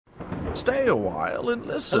Stay a while and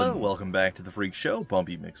listen. Hello, welcome back to the Freak Show.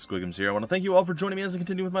 Bumpy McSquigums here. I want to thank you all for joining me as I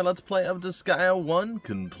continue with my Let's Play of Disgaea 1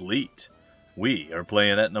 Complete. We are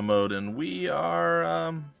playing Etna mode, and we are,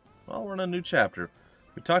 well, we're in a new chapter.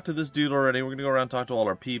 We talked to this dude already. We're going to go around and talk to all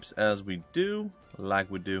our peeps as we do,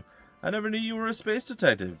 like we do. I never knew you were a space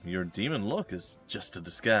detective. Your demon look is just a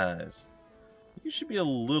disguise. You should be a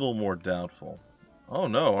little more doubtful. Oh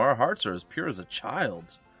no, our hearts are as pure as a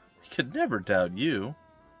child's. We could never doubt you.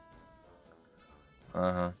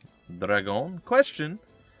 Dragon? Question.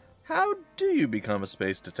 How do you become a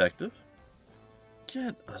space detective?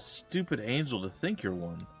 Get a stupid angel to think you're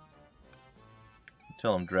one.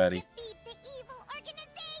 Tell him, Dratty. Defeat the evil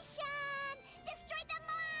organization! Destroy the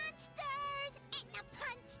monsters! Etna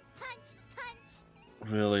punch, punch, punch!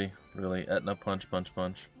 Really? Really? Etna punch, punch,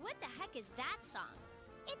 punch? What the heck is that song?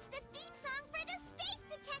 It's the theme song for the Space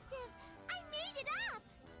Detective! I made it up!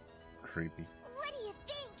 Creepy. What do you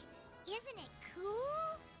think? Isn't it cool?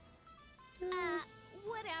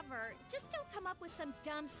 Whatever. Just don't come up with some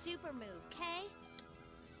dumb super move, okay?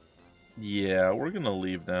 Yeah, we're gonna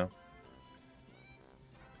leave now.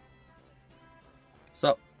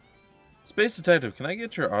 So, Space Detective, can I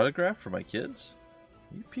get your autograph for my kids?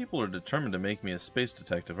 You people are determined to make me a space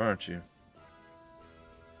detective, aren't you?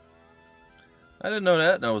 I didn't know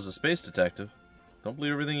Etna was a space detective. Don't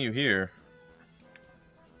believe everything you hear.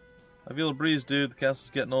 I feel a breeze, dude. The castle's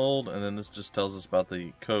getting old, and then this just tells us about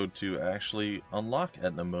the code to actually unlock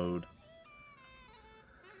Etna mode.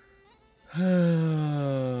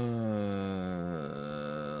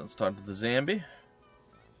 Let's talk to the Zambi.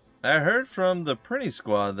 I heard from the Prinny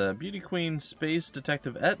Squad that Beauty Queen Space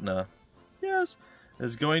Detective Etna, yes,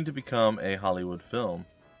 is going to become a Hollywood film.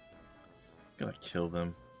 I'm gonna kill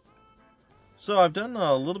them. So I've done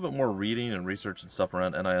a little bit more reading and research and stuff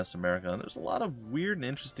around NIS America, and there's a lot of weird and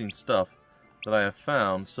interesting stuff that I have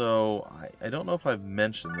found. So I don't know if I've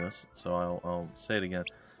mentioned this, so I'll say it again.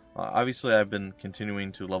 Obviously, I've been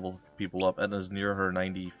continuing to level people up. Etna's near her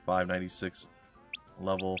 95, 96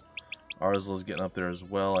 level. Arsla's getting up there as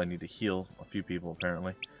well. I need to heal a few people,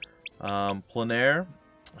 apparently. Planair,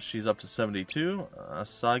 she's up to 72.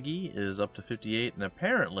 Asagi is up to 58, and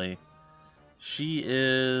apparently she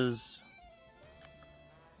is...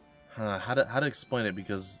 how to explain it,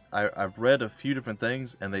 because I've read a few different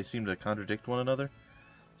things and they seem to contradict one another.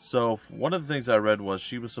 So one of the things I read was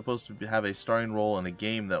she was supposed to have a starring role in a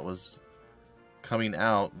game that was coming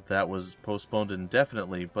out that was postponed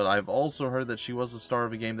indefinitely, but I've also heard that she was a star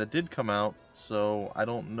of a game that did come out, so I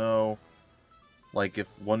don't know, like, if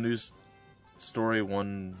one news story,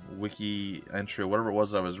 one wiki entry, whatever it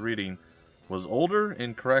was I was reading was older,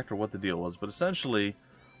 incorrect, or what the deal was. But essentially,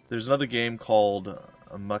 there's another game called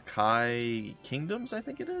Makai Kingdoms, I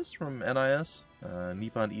think it is, from NIS,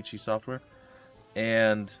 Nippon Ichi Software.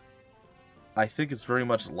 And I think it's very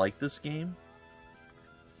much like this game.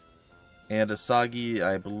 And Asagi,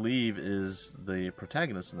 I believe, is the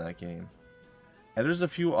protagonist in that game. And there's a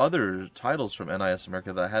few other titles from NIS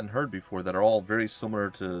America that I hadn't heard before that are all very similar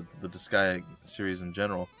to the Disgaea series in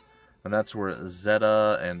general. And that's where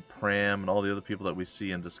Zeta and Pram and all the other people that we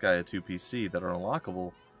see in Disgaea 2 PC that are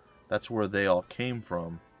unlockable, that's where they all came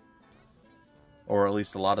from. Or at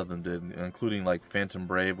least a lot of them did, including like Phantom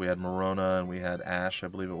Brave. We had Morona and we had Ash, I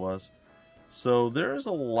believe it was. So there's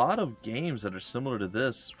a lot of games that are similar to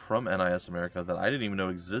this from NIS America that I didn't even know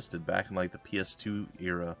existed back in like the PS2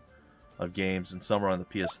 era of games, and some are on the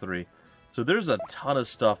PS3. So there's a ton of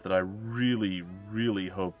stuff that I really, really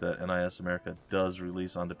hope that NIS America does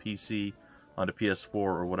release onto PC, onto PS4,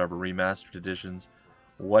 or whatever, remastered editions,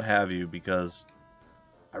 what have you, because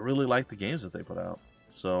I really like the games that they put out.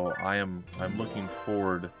 So I'm looking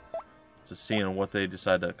forward to seeing what they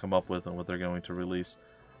decide to come up with and what they're going to release.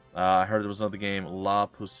 I heard there was another game, La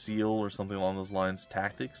Pusile, or something along those lines,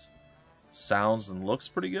 Tactics. Sounds and looks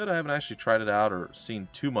pretty good. I haven't actually tried it out or seen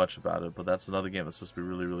too much about it, but that's another game that's supposed to be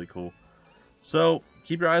really, really cool. So,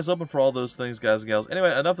 keep your eyes open for all those things, guys and gals.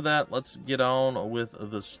 Anyway, enough of that. Let's get on with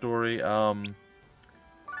the story. Is there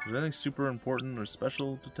anything super important or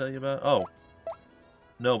special to tell you about? Oh.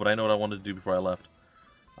 No, but I know what I wanted to do before I left.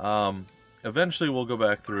 Eventually we'll go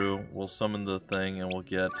back through, we'll summon the thing, and we'll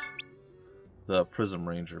get the Prism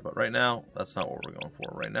Ranger. But right now, that's not what we're going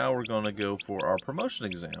for. Right now, we're going to go for our promotion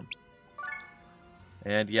exam.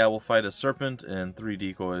 And yeah, we'll fight a serpent and 3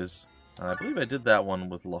 decoys. And I believe I did that one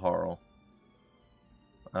with Laharl.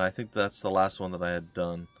 And I think that's the last one that I had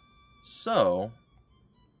done. So,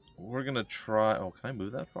 we're going to try... Oh, can I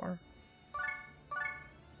move that far?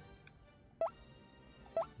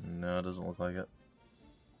 No, it doesn't look like it.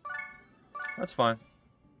 That's fine.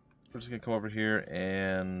 We're just going to come over here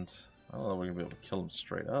and... I don't know if we're gonna be able to kill him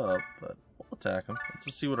straight up, but we'll attack him. Let's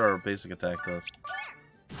just see what our basic attack does.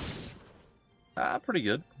 Ah, pretty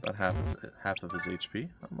good. About half of his HP.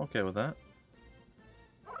 I'm okay with that.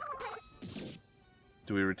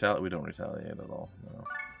 Do we retaliate? We don't retaliate at all. No.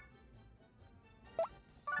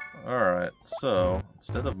 Alright, so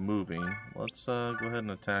instead of moving, let's go ahead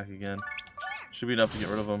and attack again. Should be enough to get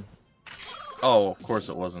rid of him. Oh, of course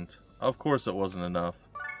it wasn't. Of course it wasn't enough.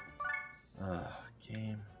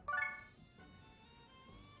 Game.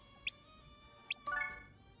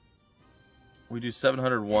 We do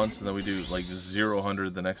 700 once, and then we do like 0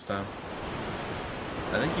 the next time.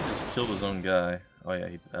 I think he just killed his own guy. Oh yeah,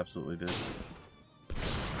 he absolutely did.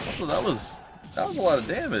 Also, that was a lot of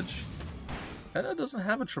damage. Etna doesn't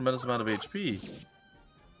have a tremendous amount of HP.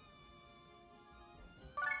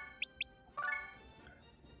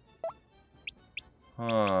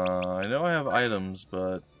 I know I have items,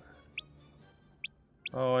 but...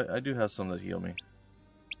 Oh, I do have some that heal me.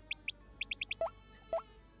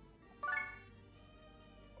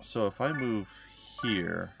 So if I move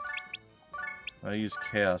here, I use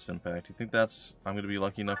Chaos Impact. You think that's... I'm going to be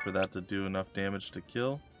lucky enough for that to do enough damage to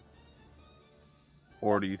kill?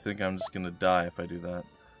 Or do you think I'm just going to die if I do that?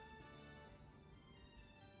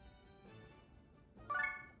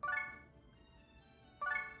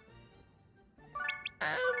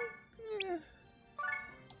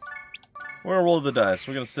 We're going to roll the dice.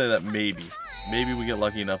 We're going to say that maybe. Maybe we get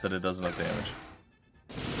lucky enough that it does enough damage.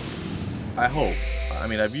 I hope. I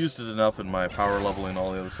mean, I've used it enough in my power level and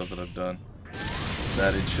all the other stuff that I've done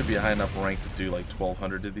that it should be a high enough rank to do like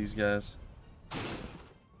 1200 to these guys.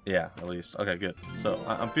 Yeah, at least. Okay, good. So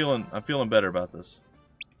I'm feeling better about this.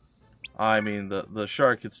 I mean, the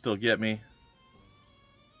shark could still get me,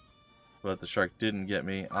 but the shark didn't get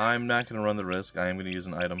me. I'm not going to run the risk. I am going to use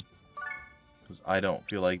an item because I don't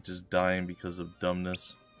feel like just dying because of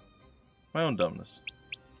dumbness. My own dumbness.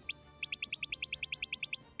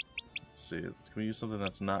 Let's see. Can we use something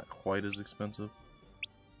that's not quite as expensive?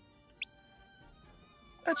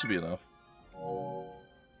 That should be enough.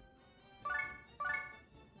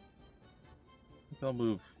 I'll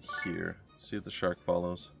move here. See if the shark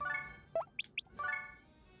follows.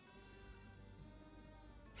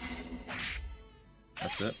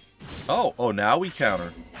 That's it. Oh, now we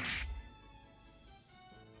counter.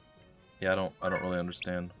 Yeah, I don't really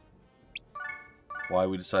understand why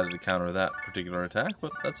we decided to counter that particular attack,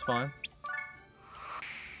 but that's fine.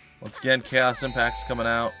 Once again, Chaos Impact's coming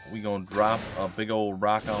out. We gonna drop a big old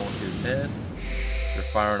rock on his head. They're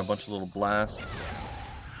firing a bunch of little blasts.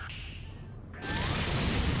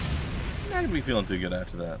 Not gonna be feeling too good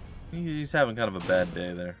after that. He's having kind of a bad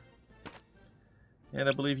day there. And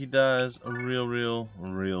I believe he dies real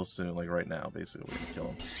soon. Like right now, basically. We're gonna kill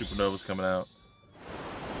him. Supernova's coming out.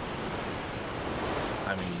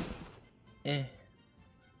 I mean,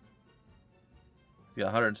 He's got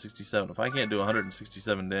 167. If I can't do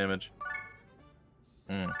 167 damage,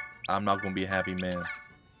 I'm not gonna be a happy man.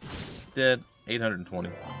 Dead. 820.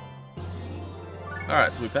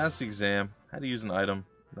 Alright, so we passed the exam. Had to use an item.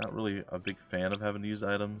 Not really a big fan of having to use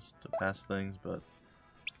items to pass things, but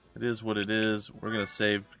it is what it is. We're going to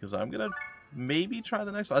save because I'm going to maybe try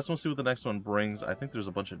the next one. I just want to see what the next one brings. I think there's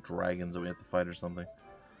a bunch of dragons that we have to fight or something.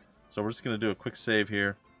 So we're just going to do a quick save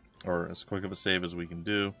here, or as quick of a save as we can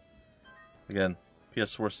do. Again,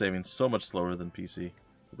 PS4 saving so much slower than PC,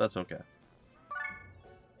 but that's okay.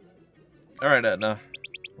 Alright, Etna.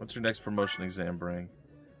 What's your next promotion exam bring?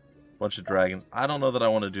 Bunch of dragons. I don't know that I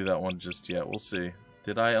want to do that one just yet. We'll see.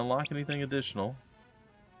 Did I unlock anything additional?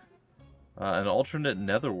 An alternate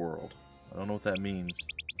netherworld. I don't know what that means.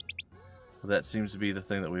 But that seems to be the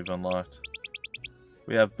thing that we've unlocked.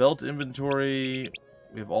 We have belt inventory.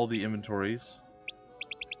 We have all the inventories.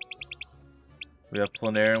 We have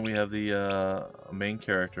plenaire and we have the main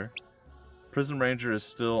character. Prison Ranger is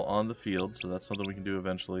still on the field, so that's something we can do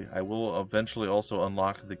eventually. I will eventually also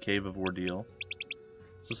unlock the Cave of Ordeal.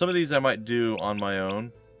 So some of these I might do on my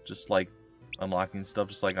own, just like unlocking stuff,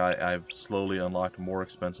 just like I've slowly unlocked more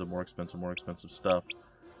expensive stuff.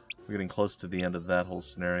 We're getting close to the end of that whole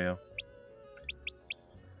scenario.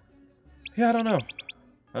 Yeah, I don't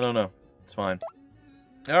know. It's fine.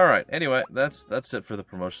 Alright, anyway, that's it for the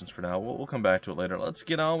promotions for now. We'll come back to it later. Let's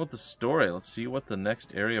get on with the story. Let's see what the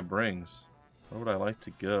next area brings. Where would I like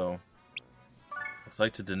to go? Looks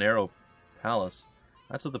like to Dinero Palace.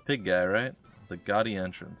 That's with the pig guy, right? The gaudy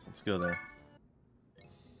entrance. Let's go there.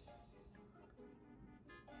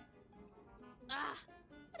 Ah,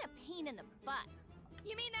 what a pain in the butt.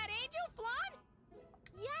 You mean that angel, Flan?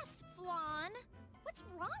 Yes, Flan. What's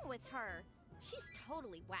wrong with her? She's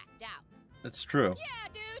totally whacked out. It's true. Yeah,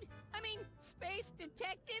 dude. I mean, space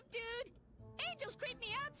detective, dude. Angels creep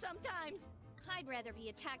me out sometimes. I'd rather be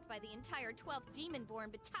attacked by the entire 12th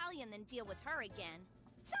Demon-born battalion than deal with her again.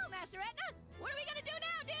 So, Master Etna, what are we gonna do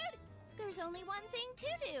now, dude? There's only one thing to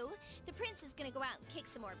do. The prince is gonna go out and kick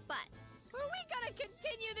some more butt. Are we gonna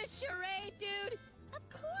continue this charade, dude? Of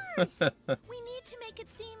course! We need to make it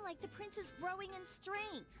seem like the prince is growing in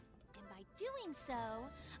strength. And by doing so,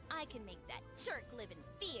 I can make that jerk live in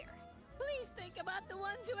fear. Please think about the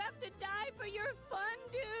ones who have to die for your fun,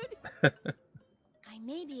 dude. I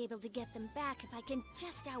may be able to get them back if I can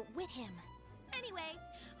just outwit him. Anyway,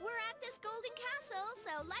 we're at this golden castle,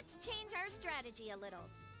 so let's change our strategy a little.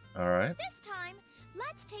 Alright. This time,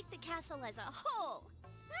 let's take the castle as a whole.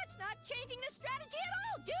 That's not changing the strategy at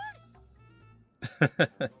all,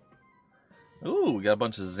 dude! Ooh, we got a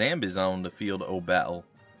bunch of zombies on the field of battle.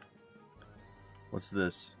 What's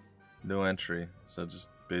this? No entry. So just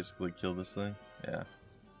basically kill this thing? Yeah.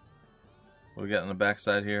 What we got on the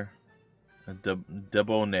backside here? A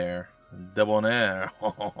debonair. Debonair.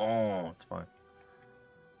 It's fine.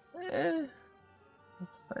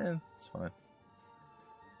 It's fine.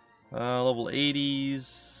 Level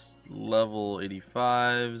 80s, level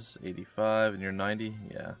 85s, 85, and you're 90?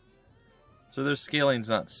 Yeah. So their scaling's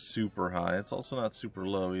not super high. It's also not super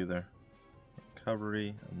low either.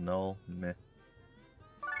 Recovery, null, meh.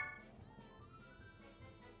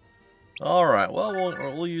 Alright, well,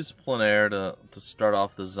 we'll use plein air to start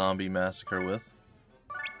off the zombie massacre with.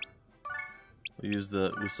 We'll use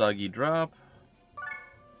the Usagi drop.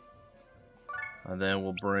 And then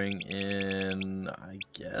we'll bring in, I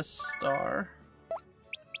guess, Star.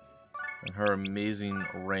 And her amazing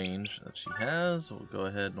range that she has. We'll go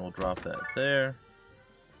ahead and we'll drop that there.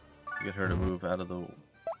 Get her to move out of the...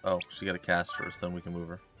 Oh, she got to cast first, then we can move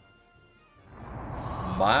her.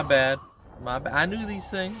 My bad. My bad. I knew these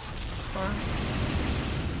things. It's fine.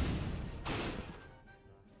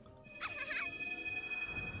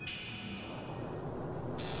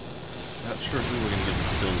 Not sure who we're going to give the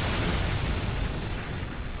kills to.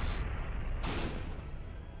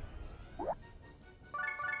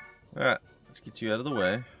 Alright, let's get you out of the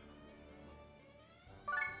way.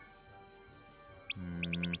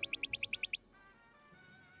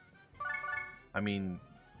 I mean,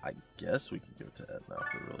 I guess we can give it to Etna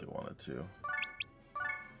if we really wanted to.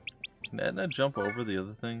 Can Etna jump over the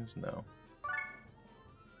other things? No.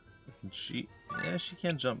 Can she? Yeah, she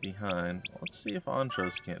can jump behind. Let's see if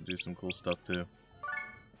Antros can't do some cool stuff too.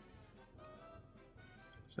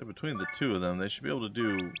 So between the two of them, they should be able to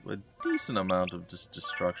do a decent amount of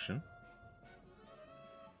destruction.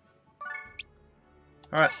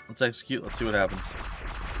 Alright, let's execute. Let's see what happens.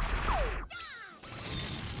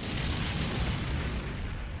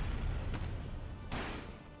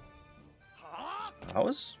 That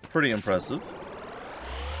was pretty impressive.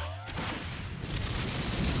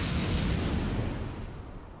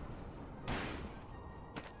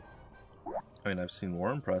 I mean, I've seen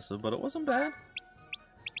more impressive, but it wasn't bad.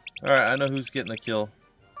 Alright, I know who's getting a kill.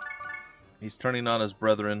 He's turning on his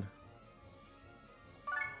brethren.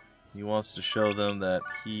 He wants to show them that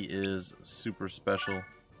he is super special.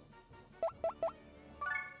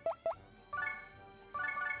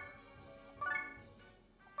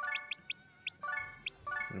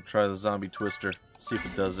 I'm gonna try the zombie twister, see if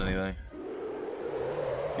it does anything.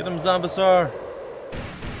 Get him, Zombasar!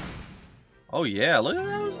 Oh yeah, look at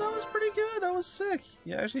that, that was pretty good, that was sick.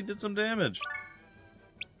 He actually did some damage.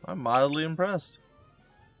 I'm mildly impressed.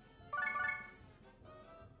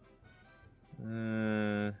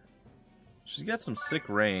 She's got some sick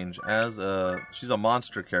range as she's a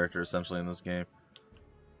monster character essentially in this game.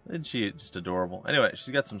 Isn't she just adorable? Anyway, she's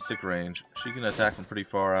got some sick range. She can attack from pretty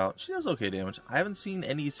far out. She does okay damage. I haven't seen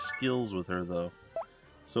any skills with her though.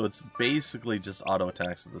 So it's basically just auto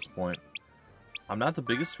attacks at this point. I'm not the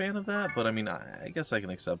biggest fan of that, but I mean, I guess I can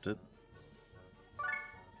accept it.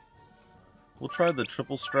 We'll try the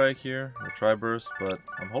triple strike here, the tri-burst, but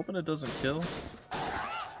I'm hoping it doesn't kill.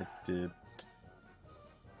 It did.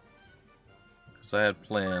 Because I had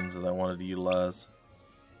plans that I wanted to utilize.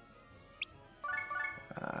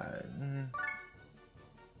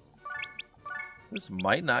 This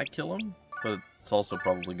might not kill him, but it's also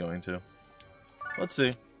probably going to. Let's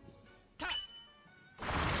see.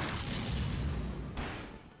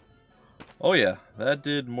 Oh yeah, that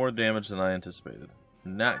did more damage than I anticipated.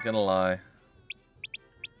 Not gonna lie.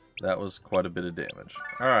 That was quite a bit of damage.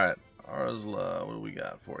 Alright, Arsla, what do we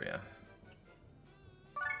got for you?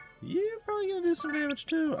 You're probably gonna do some damage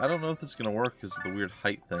too. I don't know if this is gonna work because of the weird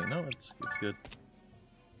height thing. No, it's good.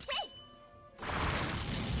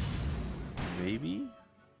 Maybe?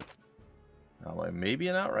 Like maybe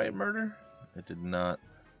an outright murder? It did not.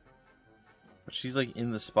 But she's like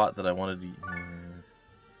in the spot that I wanted to...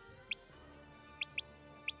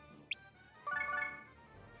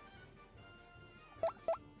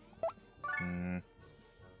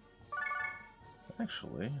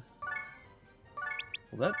 Actually...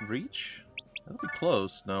 Will that reach? That'll be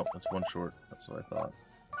close. No, that's one short. That's what I thought.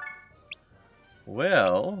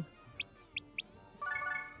 Well...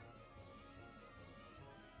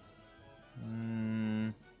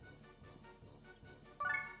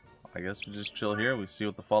 I guess we just chill here. We see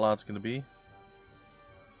what the fallout's gonna be.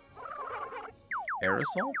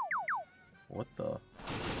 Aerosol? What the?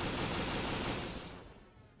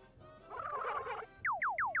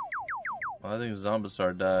 I think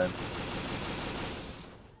Zombasar died.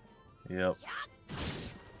 Yep.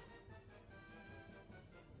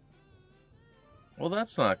 Well,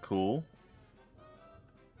 that's not cool.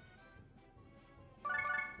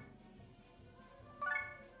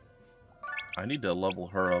 I need to level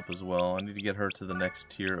her up as well. I need to get her to the next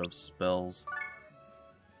tier of spells.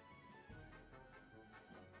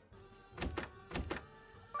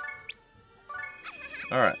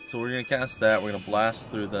 Alright, so we're going to cast that. We're going to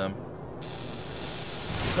blast through them.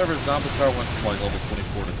 Remember, Zombasar went from like level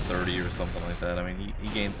 24 to 30 or something like that. I mean, he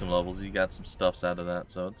gained some levels. He got some stuffs out of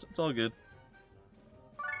that, so it's all good.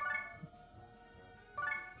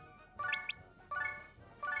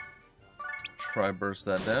 Try burst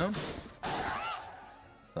that down.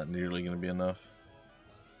 Not nearly going to be enough.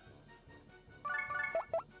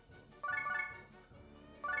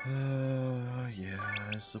 Yeah,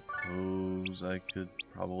 I suppose I could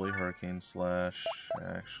probably Hurricane Slash,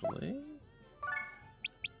 actually.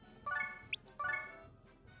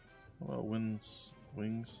 What about Wing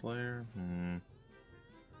Slayer?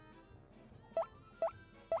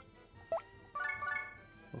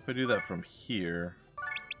 What if I do that from here?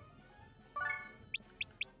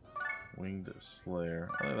 Winged Slayer.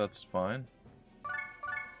 I think that's fine.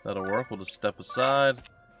 That'll work. We'll just step aside.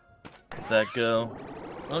 Let that go.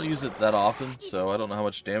 I don't use it that often, so I don't know how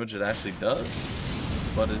much damage it actually does.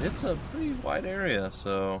 But it hits a pretty wide area,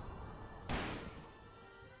 so...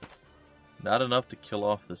 Not enough to kill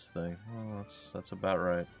off this thing. Well, that's about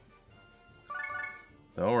right.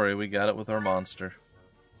 Don't worry, we got it with our monster.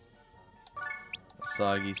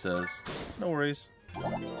 Asagi says, no worries.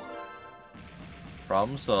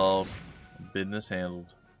 Problem solved. Business handled.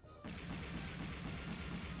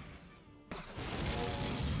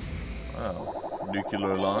 Wow.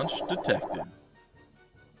 Nuclear launch detected.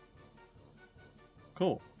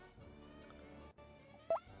 Cool.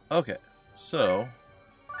 Okay, so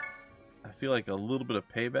I feel like a little bit of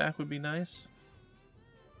payback would be nice.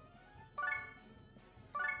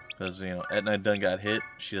 Because, you know, Etna done got hit.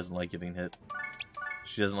 She doesn't like getting hit.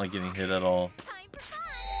 She doesn't like getting hit at all.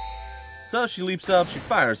 So she leaps up, she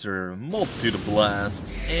fires her multitude of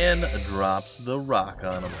blasts, and drops the rock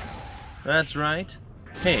on him. That's right.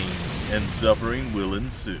 Pain and suffering will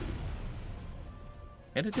ensue.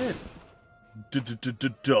 And it did.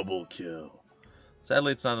 Double kill.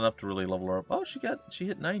 Sadly, it's not enough to really level her up. Oh, she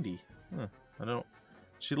hit 90. Huh, I don't...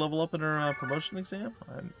 Did she level up in her promotion exam?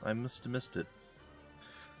 I must have missed it.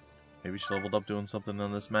 Maybe she leveled up doing something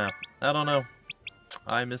on this map. I don't know.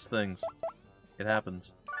 I miss things. It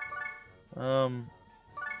happens.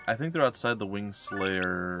 I think they're outside the Wing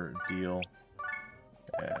Slayer deal.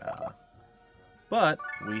 Yeah. But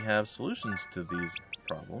we have solutions to these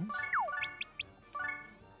problems.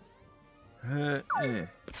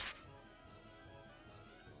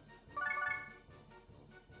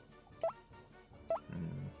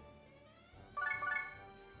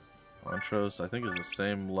 Montrose, I think, is the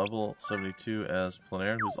same level 72 as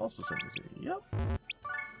Plenaire, who's also 72. Yep.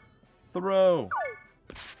 Throw!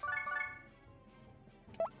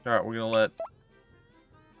 Alright, we're gonna let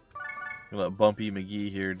Bumpy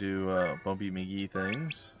McGee here do Bumpy McGee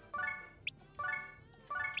things.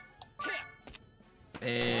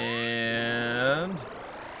 And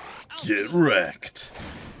get wrecked.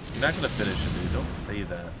 You're not gonna finish it, dude. Don't say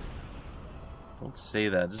that. Don't say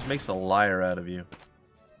that. It just makes a liar out of you.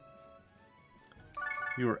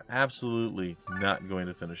 You are absolutely not going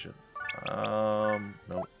to finish it.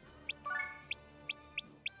 Nope.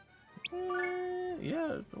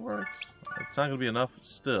 Yeah, it works. It's not going to be enough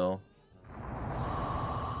still.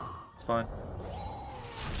 It's fine.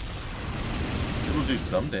 It'll do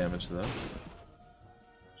some damage, though.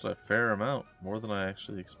 It's a fair amount. More than I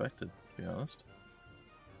actually expected, to be honest.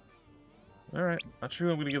 Alright. Not sure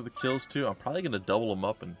who I'm going to give the kills to. I'm probably going to double them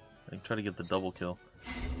up and try to get the double kill.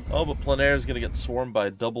 Oh, but Plenaire is going to get swarmed by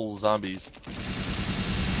double zombies.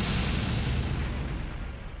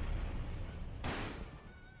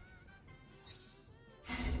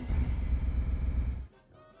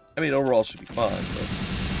 I mean, overall it should be fun, but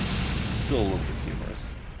it's still a little bit humorous.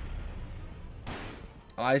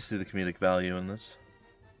 I see the comedic value in this.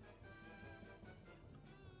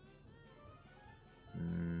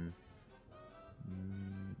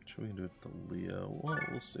 Should we do it to Leo? Well,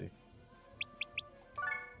 we'll see.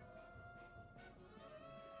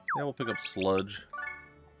 Yeah, we'll pick up Sludge.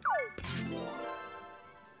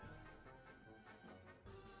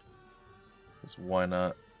 Because why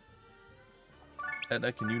not?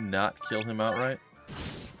 Etna, can you not kill him outright?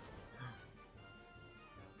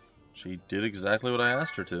 She did exactly what I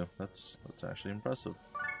asked her to. That's actually impressive.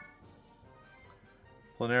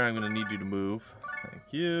 Planera, I'm going to need you to move. Thank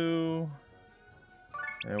you.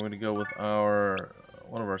 And we're going to go with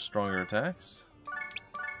one of our stronger attacks.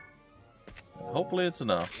 And hopefully it's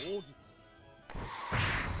enough.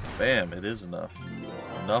 Bam, it is enough.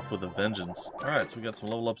 Enough with a vengeance. Alright, so we got some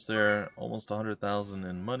level ups there. Almost 100,000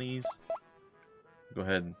 in monies. Go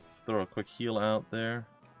ahead and throw a quick heal out there.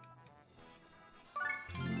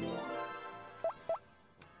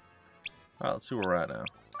 Alright, let's see where we're at now.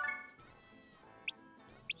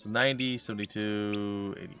 So 90,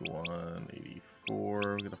 72, 81,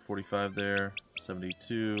 84. We got a 45 there.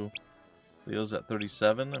 72. Leo's at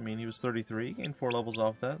 37. I mean, he was 33. Gained 4 levels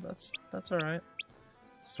off that. That's alright.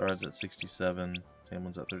 Star's at 67.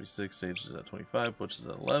 Tamon's at 36. Sage is at 25. Butch is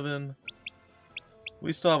at 11.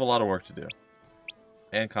 We still have a lot of work to do.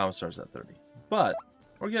 And Commissar's at 30. But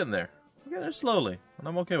we're getting there. We're getting there slowly. And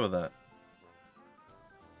I'm okay with that.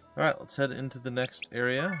 Alright, let's head into the next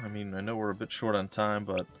area. I mean, I know we're a bit short on time,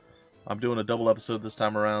 but I'm doing a double episode this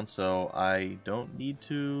time around, so I don't need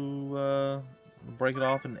to break it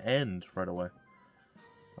off and end right away.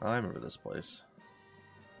 I remember this place.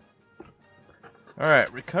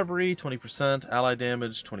 Alright, recovery 20%, ally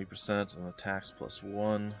damage 20%, and attacks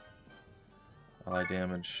 +1. Ally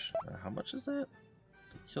damage, how much is that?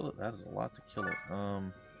 To kill it? That is a lot to kill it.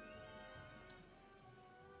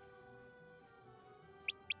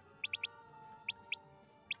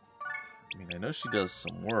 I mean, I know she does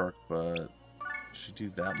some work, but does she do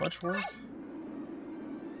that much work?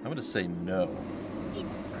 I'm gonna say no.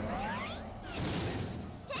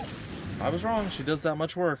 I was wrong. She does that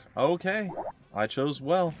much work. Okay. I chose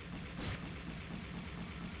well.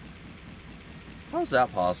 How is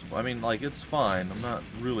that possible? I mean, like, it's fine. I'm not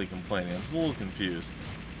really complaining. I'm just a little confused.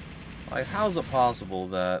 Like, how is it possible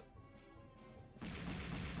that...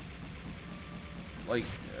 like...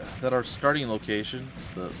 that our starting location,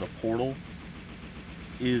 the portal,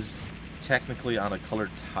 is technically on a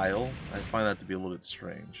colored tile? I find that to be a little bit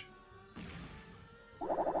strange.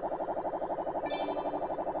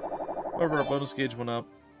 However, our bonus gauge went up.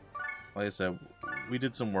 Like I said, we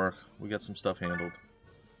did some work. We got some stuff handled.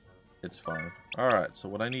 It's fine. Alright, so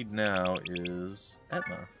what I need now is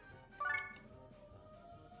Etna.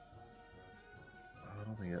 I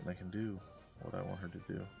don't think Etna can do what I want her to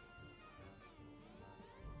do.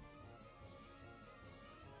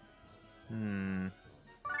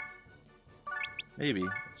 Maybe.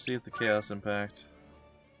 Let's see if the Chaos Impact.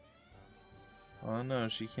 Oh no,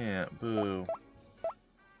 she can't. Boo.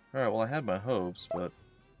 Alright, well I had my hopes, but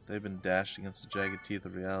they've been dashed against the jagged teeth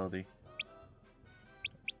of reality.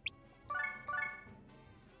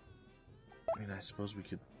 I mean, I suppose we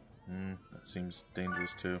could... that seems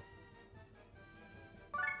dangerous too.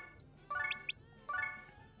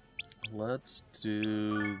 Let's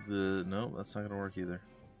do the... no, that's not gonna work either.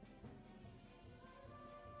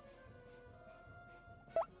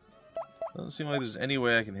 Doesn't seem like there's any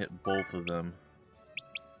way I can hit both of them.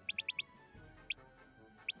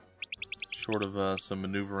 Short of some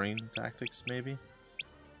maneuvering tactics, maybe?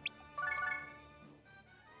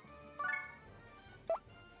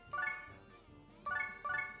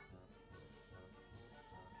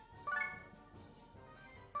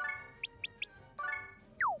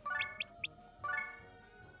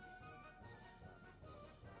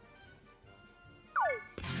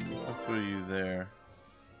 I'll throw you there.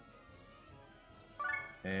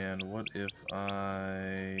 And what if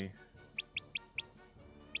I...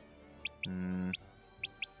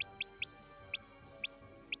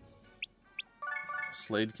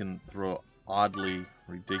 Slade can throw oddly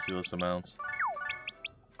ridiculous amounts.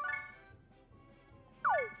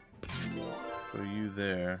 Throw you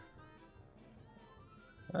there.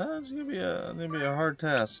 It's gonna be a hard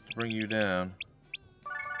task to bring you down.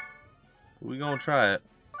 But we gonna try it.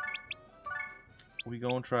 We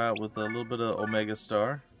gonna try it with a little bit of Omega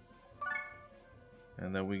Star.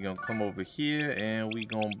 And then we gonna come over here and we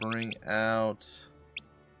gonna bring out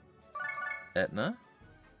Etna.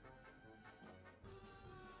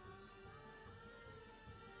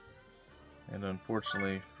 And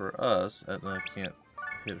unfortunately for us, Etna can't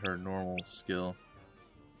hit her normal skill.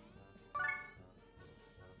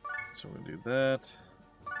 So we're gonna do that.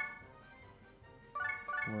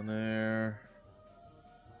 One there.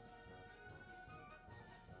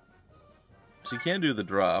 So you can do the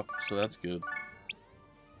drop, so that's good.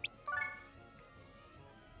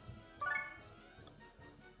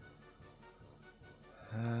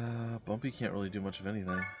 Bumpy can't really do much of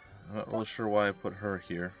anything. I'm not really sure why I put her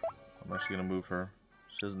here. I'm actually gonna move her.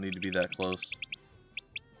 She doesn't need to be that close.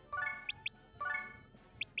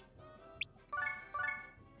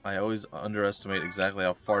 I always underestimate exactly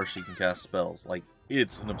how far she can cast spells. Like,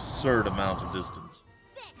 it's an absurd amount of distance.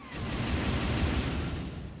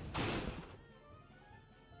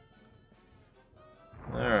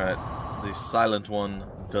 Alright, the silent one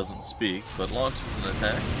doesn't speak, but launches an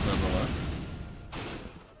attack nonetheless.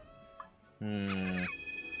 I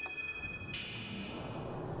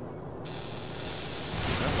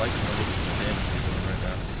like the damage we're doing right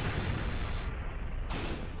now.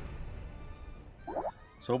 I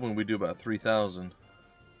was hoping we'd do about 3,000.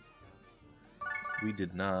 We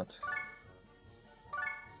did not.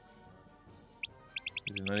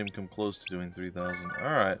 We did not even come close to doing 3,000.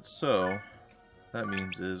 Alright, so that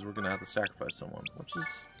means is we're going to have to sacrifice someone, which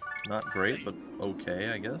is not great, but okay,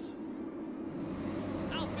 I guess.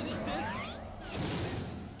 I'll finish this.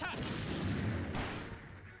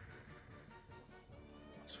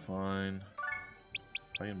 It's fine.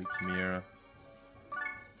 Probably going to be Chimera.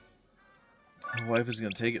 My wife is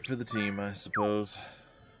going to take it for the team, I suppose.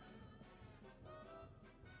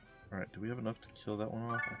 Alright, do we have enough to kill that one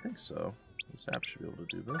off? I think so. This app should be able to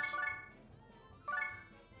do this.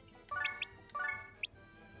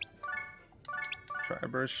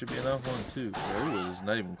 Tri-burst should be enough. 1, 2. Oh, it's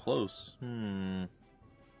not even close. Any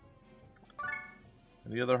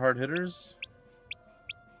other hard hitters?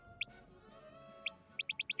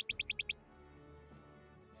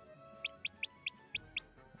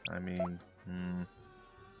 I mean,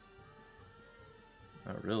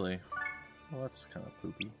 not really. Well, that's kind of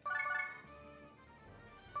poopy.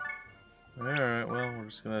 Alright, well, we're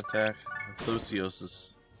just gonna attack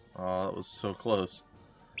Thosiosis. Oh, that was so close.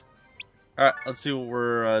 Alright, let's see what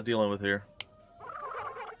we're dealing with here.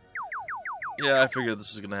 Yeah, I figured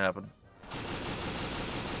this was gonna happen.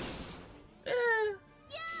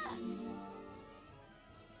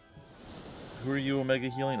 Who are you, Omega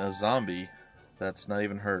Healing? A zombie that's not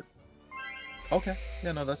even hurt. Okay,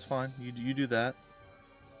 yeah, no, that's fine. You do that.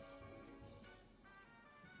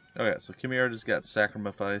 Okay, so Chimera just got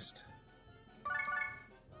sacrificed.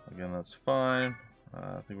 Again, that's fine.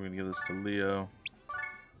 I think we're gonna give this to Leo.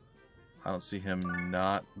 I don't see him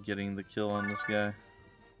not getting the kill on this guy.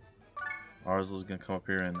 Arzel's gonna come up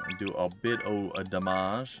here and do a bit of a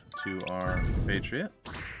damage to our Patriot.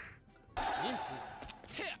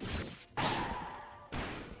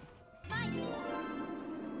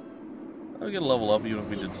 I'll get a level up even if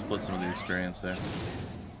we did split some of the experience there.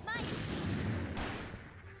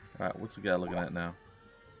 Alright, what's the guy looking at now?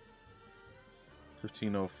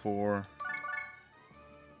 1504.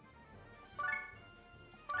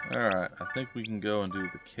 Alright, I think we can go and do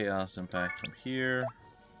the Chaos Impact from here.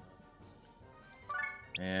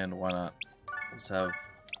 And why not? Let's have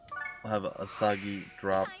Asagi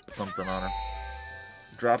drop something on her.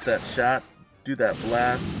 Drop that shot, do that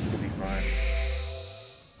blast, it'll be fine.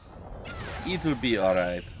 It'll be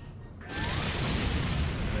alright.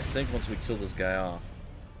 I think once we kill this guy off,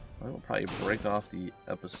 we'll probably break off the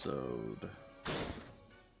episode.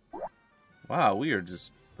 Wow, we are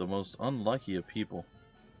just the most unlucky of people.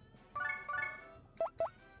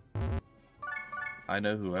 I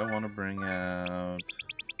know who I want to bring out.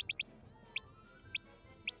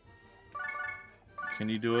 Can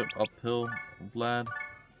you do it uphill, Vlad?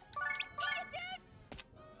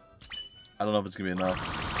 I don't know if it's gonna be enough.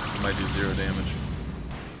 It might do 0 damage.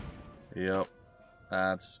 Yep,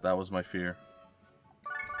 that was my fear.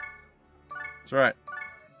 It's alright.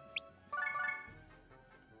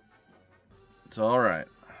 It's alright.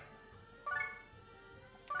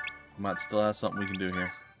 Might still have something we can do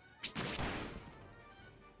here.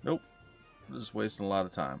 Nope. We're just wasting a lot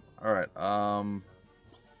of time. Alright,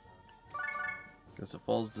 guess it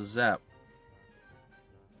falls to Zap.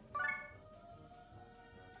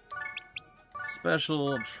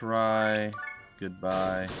 Special, try,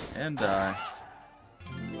 goodbye, and die.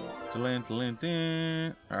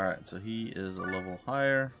 Alright, so he is a level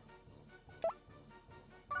higher.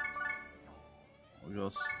 We'll go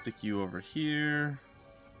stick you over here.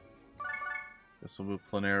 Guess we'll move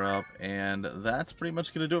Planera up, and that's pretty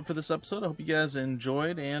much going to do it for this episode. I hope you guys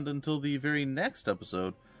enjoyed, and until the very next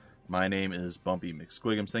episode, my name is Bumpy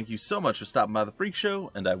McSquigums. Thank you so much for stopping by the Freak Show,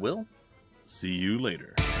 and I will See you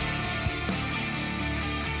later.